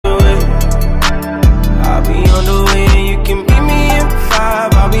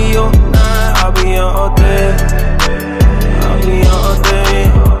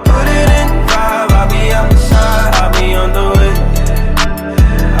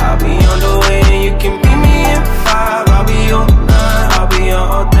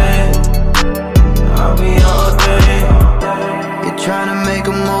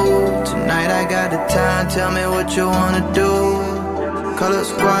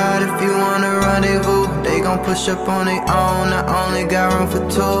ride if you wanna rendezvous. They gon' push up on their own, I only got room for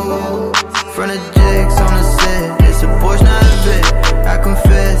two. From the jigs on the set, it's a Porsche, not a Vic. I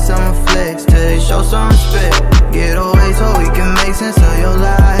confess, I'ma flex till they show some respect. Get away so we can make sense of your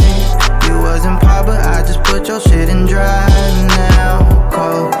life. You wasn't pop, but I just put your shit in drive now.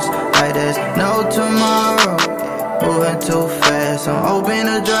 Coast like there's no tomorrow. Moving too fast, I'm hoping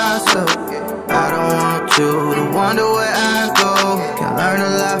to dry so I don't want you to wonder where I go. Can learn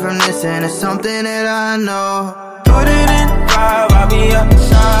a lot from this and it's something that I know. Put it in drive, I'll be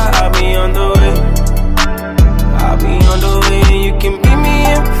outside, I'll be on the way. I'll be on the way, you can meet me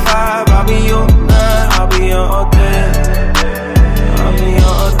in 5. I'll be your 9, I'll be your all day. I'll be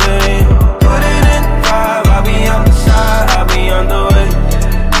your all day. Put it in drive, I'll be outside, I'll be on the way.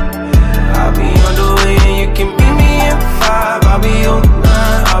 I'll be on the way, you can meet me in 5. I'll be your 9,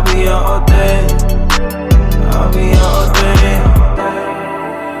 I'll be your all day. I'll be your all day.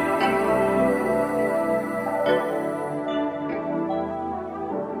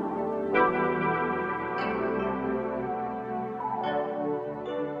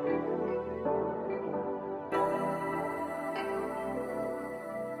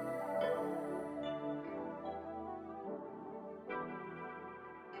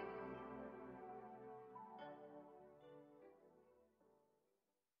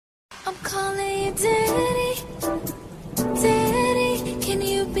 I'm calling you daddy, daddy, can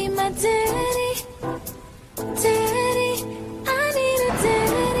you be my daddy, daddy, I need a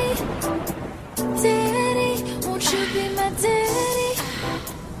daddy, daddy, won't you be my daddy,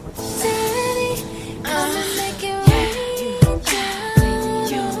 daddy, come and make it rain down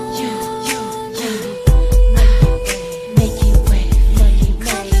make it rain,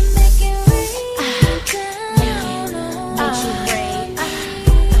 come and make it rain down.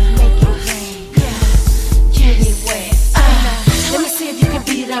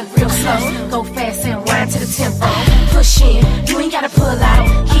 Real slow, go fast and wind to the tempo. Push in, you ain't gotta pull out.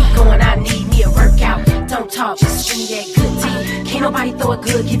 Keep going, I need me a workout. Don't talk, just give me that good tea. Can't nobody throw it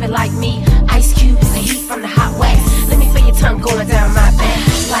good, give it like me. Ice cubes, the heat from the hot wax. Let me feel your tongue going down my back.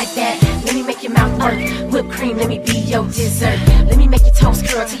 Like that, let me make your mouth work. Whipped cream, let me be your dessert. Let me make your toes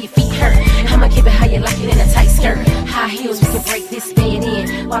curl till your feet hurt. I'ma give it how you like it in a tight skirt. High heels, we can break this bed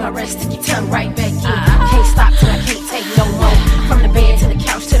in. While I rest, stick your tongue right back in. Can't stop till I can't take no more. From the bed to the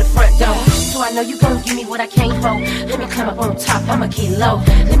couch to the front door. So I know you gon' give me what I came for. Let me climb up on top, I'ma get low.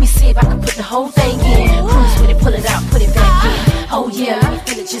 Let me see if I can put the whole thing in. Cruise with it, pull it out, put it back in. Oh yeah, let me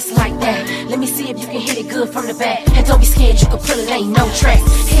feel it just like that. Let me see if you can hit it good from the back. And don't be scared, you can pull it, ain't no track.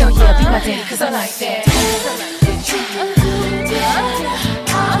 Hell yeah, be my daddy, cause I like that.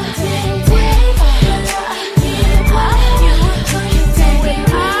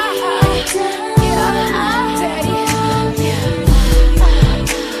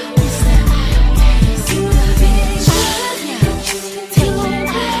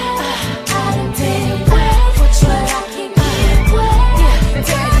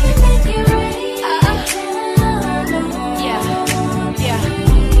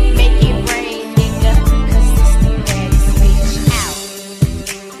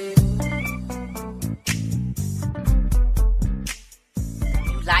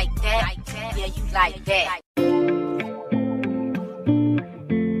 Like that.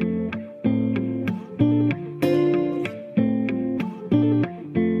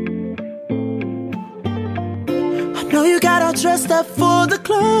 I know you got all dressed up for the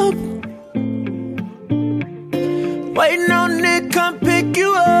club, waiting on Nick come pick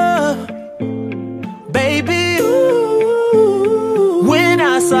you up. Baby, ooh, when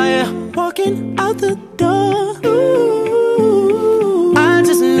I saw you walking out the door, ooh, I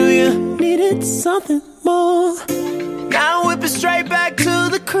just knew you needed something more. Now whip it straight back to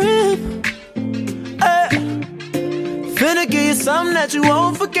the crib. Finna give you something that you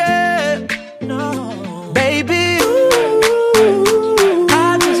won't forget. No, baby, ooh,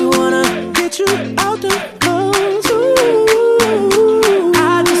 I just wanna get you out the clothes. Ooh,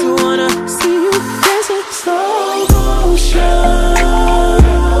 I just wanna see you dancing slow motion.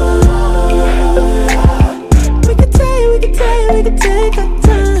 We can take our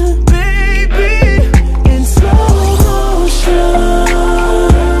time, baby, in slow motion.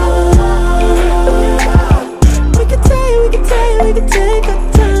 We can take our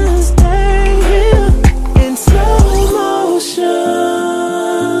time, stay here in slow motion.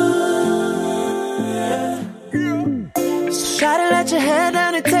 So try to let your head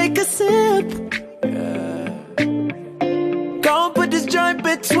down and take a sip. Go and put this joint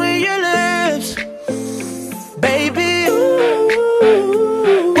between your lips, baby.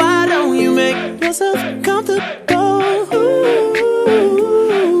 Ooh, why don't you make yourself comfortable?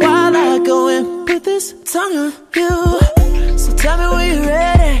 Ooh, this tongue on you. So tell me when you're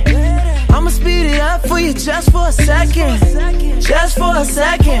ready. I'ma speed it up for you just for a second. Just for a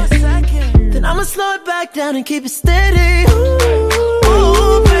second. Then I'ma slow it back down and keep it steady.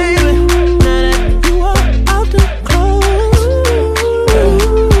 Ooh, baby. Now that you are out the clothes,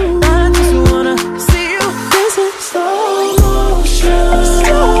 I just wanna see you dancing slow motion.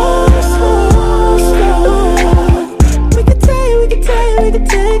 We can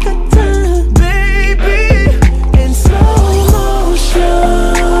take our time, baby, in slow motion.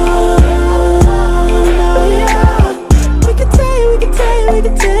 We can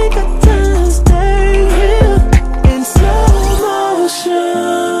take our time, stay here in slow motion.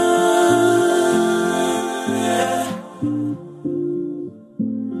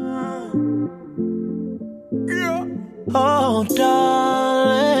 Oh,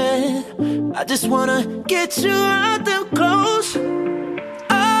 darling, I just wanna get you out them clothes.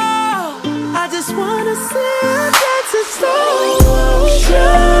 I just wanna see you dance in slow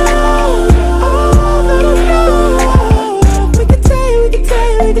motion. Oh, no. We can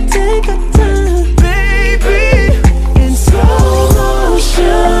take our time, baby, in slow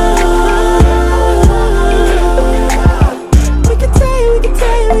motion. We can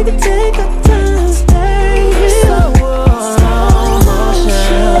take our time, stay here. Slow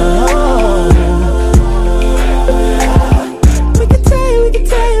motion. We can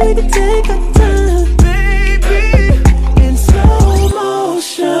take our time, baby, in slow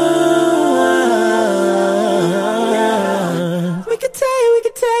motion. We can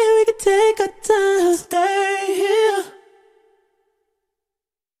take our time, stay here.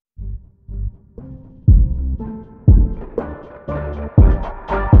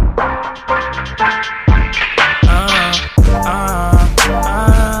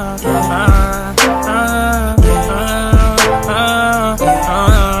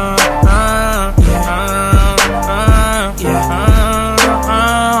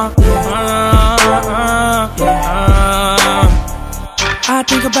 I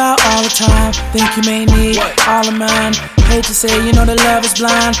think about all the time, think you may need all of mine. Hate to say, you know that love is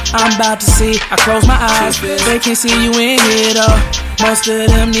blind. I'm about to see, I close my eyes, they can't see you in here though. Most of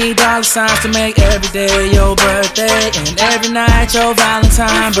them need dollar signs to make every day your birthday and every night your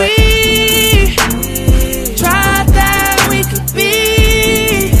Valentine. But we tried that, we could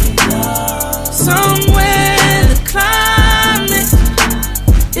be somewhere the climate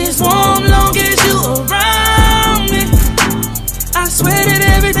is warm long as you around me. I swear that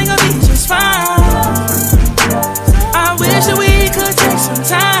everything will be just fine. I wish that we could take some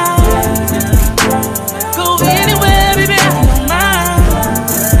time, go anywhere, baby, I don't mind.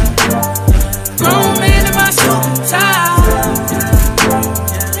 Grown man in my suit and tie.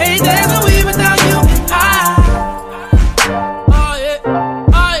 Hey, there's no we without you and I. Oh yeah,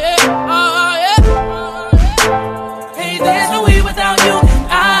 oh yeah, oh yeah. Hey, there's no we without you and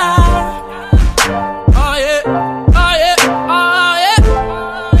I. Oh yeah, oh yeah, oh yeah.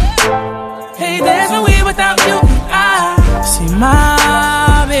 Hey, there's no we without you and I. See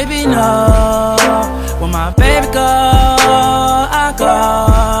my baby know when my baby go, I go.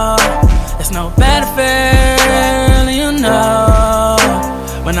 There's no better feeling, you know,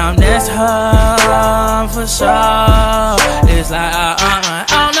 when I'm next to her for sure. It's like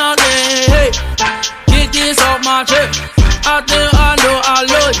oh no, hey, get this off my chest. I think I know I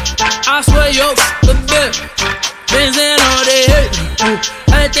love you. I swear you're the best. Benzin all day, hey,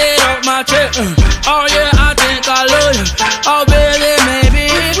 get that off my chest. Oh yeah, I think I love you. Oh baby, maybe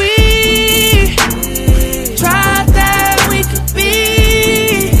if we tried that, we could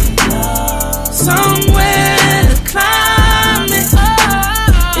be somewhere the climate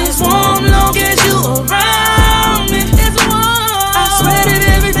is warm long as you around me. I swear that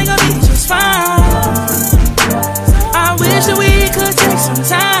everything will be just fine. I wish that we could take some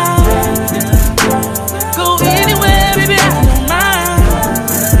time, go anywhere, baby, I don't mind.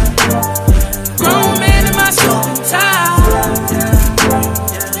 Grown man in my suit and tie.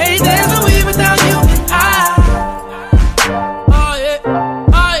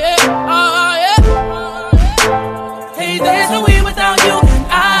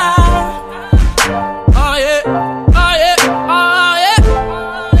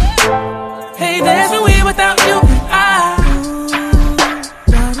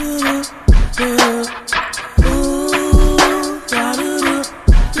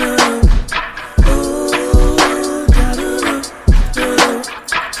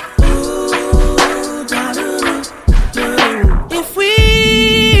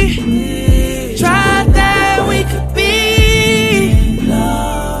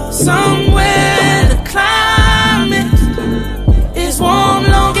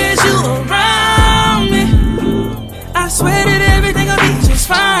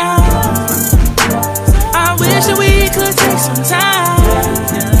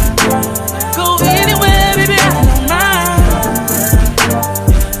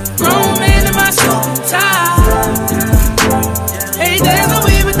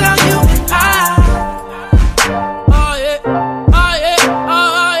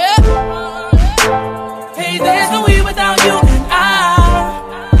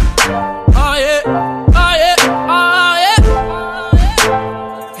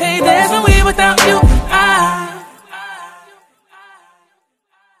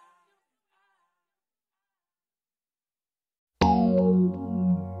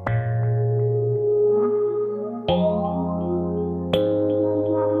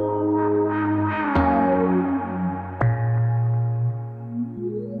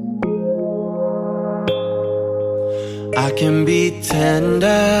 I can be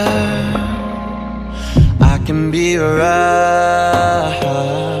tender, I can be rough,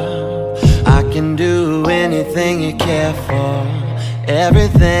 I can do anything you care for,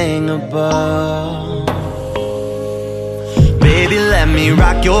 everything above. Baby, let me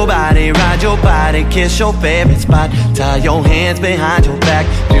rock your body, ride your body, kiss your favorite spot, tie your hands behind your back,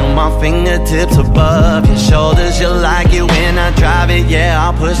 feel my fingertips above your shoulders. You like it when I drive it, yeah,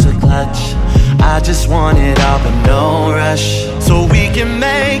 I'll push the clutch. I just want it all but no rush. So we can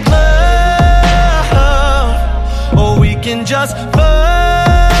make love, or we can just fuck.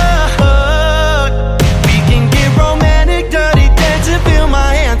 We can get romantic, dirty dancing, feel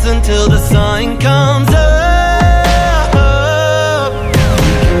my hands until the sun comes up.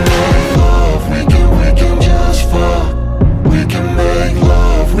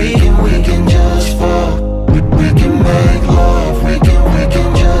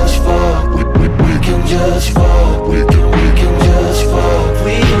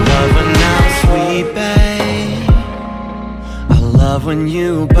 When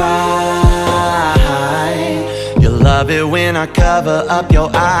you bite, you love it when I cover up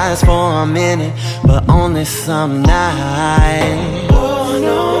your eyes for a minute, but only some night. Oh,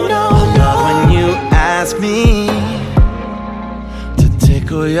 no, no, I love when you ask me to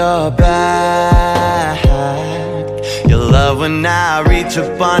tickle your back. You love when I reach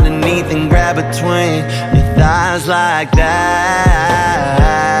up underneath and grab between your thighs like that.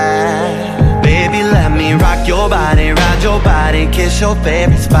 Baby, let me rock your body, ride your body, kiss your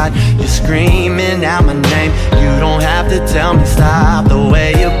favorite spot. You're screaming out my name, you don't have to tell me stop. The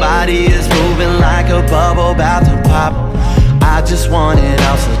way your body is moving like a bubble about to pop, I just want it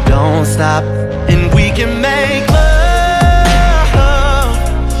all, so don't stop. And we can make love,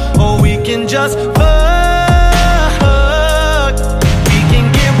 or we can just fuck. We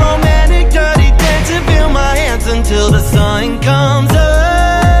can get romantic, dirty dancing, feel my hands until the sun comes up.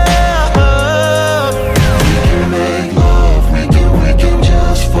 We can make love, we can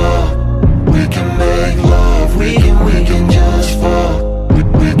just fuck. We can make love, we can just fuck. We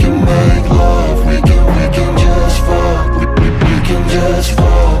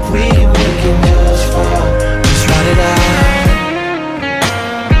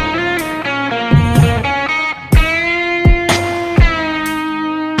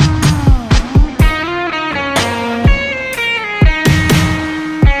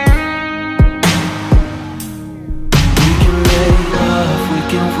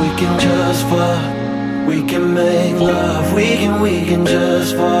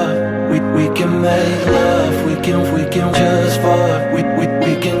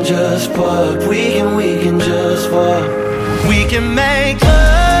can just fuck. We can just fuck. We can make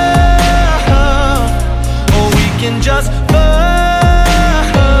love, or we can just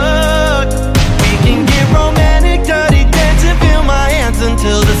fuck. We can get romantic, dirty dancing, feel my hands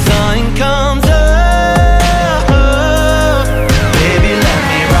until the sun comes up. Baby, let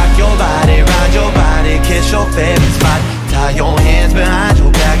me rock your body, ride your body, kiss your favorite spot, tie your hands behind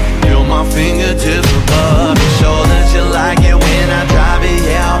your back, feel my fingertips